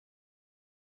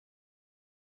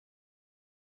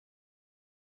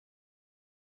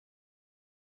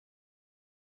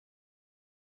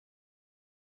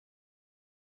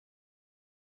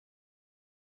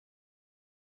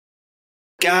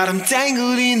Got 'em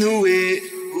tangled in the web.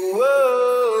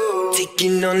 Whoa.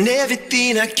 Taking on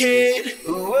everything I can.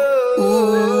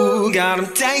 Ooh, got 'em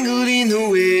tangled in the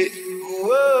web.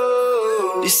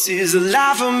 Whoa. This is a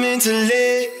life I'm meant to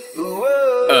live.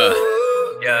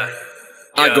 Yeah.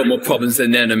 I got more problems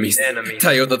than enemies.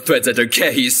 Tie all the threads, I don't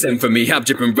care who you send for me. I'm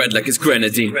dripping red like it's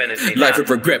grenadine. Life of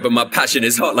regret, but my passion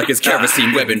is hot like it's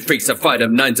kerosene. Webbing freaks, I fight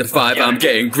them 9 to 5. I'm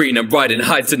getting green, I'm riding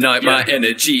high tonight. My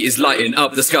energy is lighting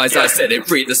up the skies. I set it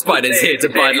free, the spiders here to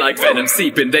bite like venom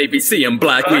seeping. They be seeing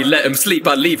black, we let them sleep.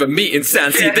 I leave them meeting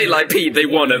sand. See, they like Pete, they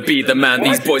wanna be the man.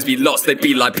 These boys be lost, they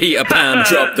be like Peter Pan.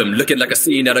 Drop them, looking like a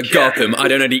scene out of Gotham. I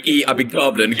don't only eat, I be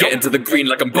gobbling. Get into the green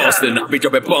like I'm Boston. I be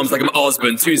dropping bombs like I'm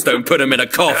Osborne. Tombstone, put them in a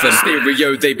coffin.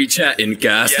 Stereo, they be chatting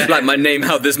gas. Like my name,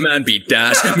 how this man be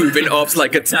dash. Moving ops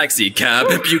like a taxi cab.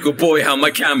 Bugle boy, how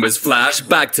my cameras flash.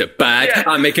 Back to back,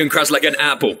 I make him crash like an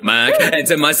Apple Mac.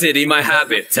 Enter my city, my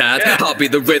habitat. I'll be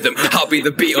the rhythm, I'll be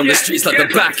the beat on the streets like the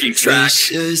backing track.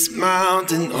 Vicious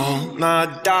mountain on my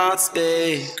dots,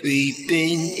 babe.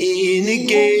 Creeping in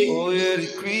again. Oh yeah, they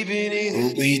creeping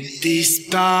in. With this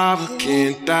power,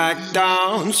 can't back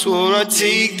down. Swore I'd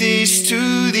take this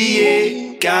to the end.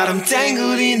 Got 'em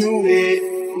tangled in the web.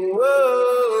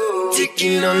 Whoa.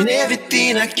 Ticking on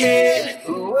everything I can.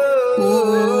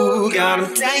 Ooh, got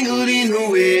 'em tangled in the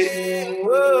web.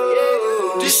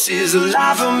 Whoa. This is a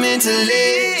life I'm meant to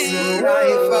live.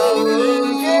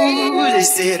 Ooh, they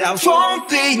said I won't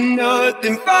be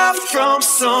nothing far from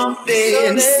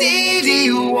something. The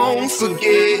city won't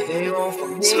forget.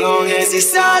 As long as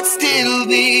it's not still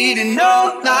beating,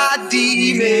 all my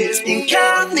demons can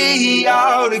count me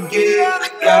out again.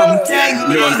 I'm tangled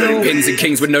No, I'm in the putting web. pins and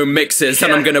kings with no mixes.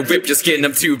 And I'm gonna rip your skin,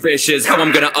 I'm too vicious. How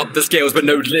I'm gonna up the scales but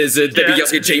no lizard. They be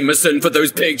asking Jameson for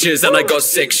those pictures. And I got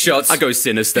 6 shots, I go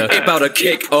sinister. About to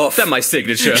kick off, that my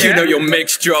signature. You know your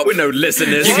mix drop with no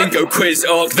listeners. You can go quiz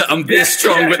off that I'm this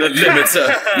strong with a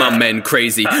limiter. My men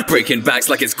crazy, breaking backs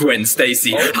like it's Gwen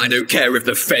Stacy. I don't care if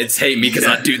the feds hate me, cause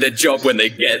I do their job when they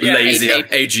get lazy.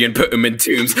 Adrian, put them in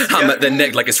tombs. I'm at their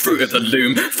neck like it's fruit of the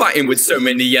loom. Fighting with so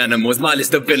many animals, my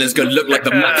list of villains gonna look like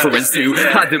the map for a zoo.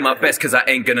 I do my best cause I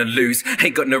ain't gonna lose.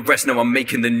 Ain't got no rest, no I'm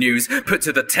making the news. Put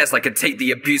to the test like I take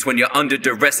the abuse. When you're under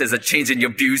duress, there's a change in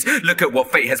your views. Look at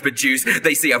what fate has produced.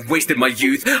 They say I've wasted my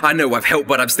youth. I know I've helped,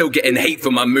 but I'm still getting hate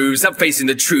for my moves. I'm facing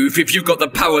the truth. If you got the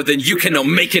power, then you cannot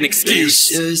make an excuse.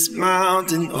 Vicious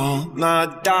mountain on my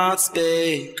dots,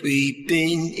 babe.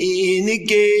 Creeping in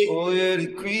again. Oh yeah, they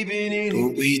creeping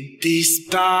in. With this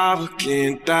power,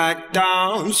 can't back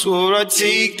down. Swore I'd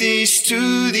take this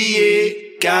to the end.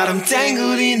 Got 'em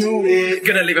tangled in the web.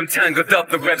 Gonna leave them tangled up,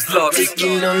 the web's locked.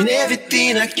 Ticking on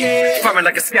everything I can. Firing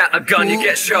like a scatter gun, you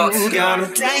get shot. Got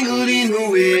 'em tangled in the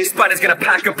web. Spider's gonna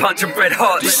pack a punch of red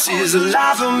hot. This is a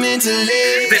life I'm meant to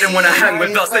live. They didn't wanna hang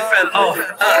with us, they fell off.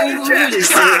 They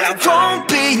said I won't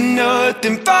be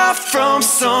nothing far from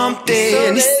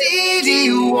something. The city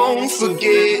won't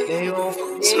forget.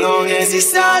 As long as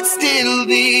it's not still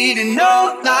beating,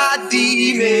 all my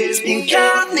demons can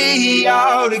count me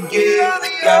out again.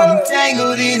 I'm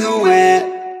tangled in the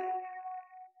web.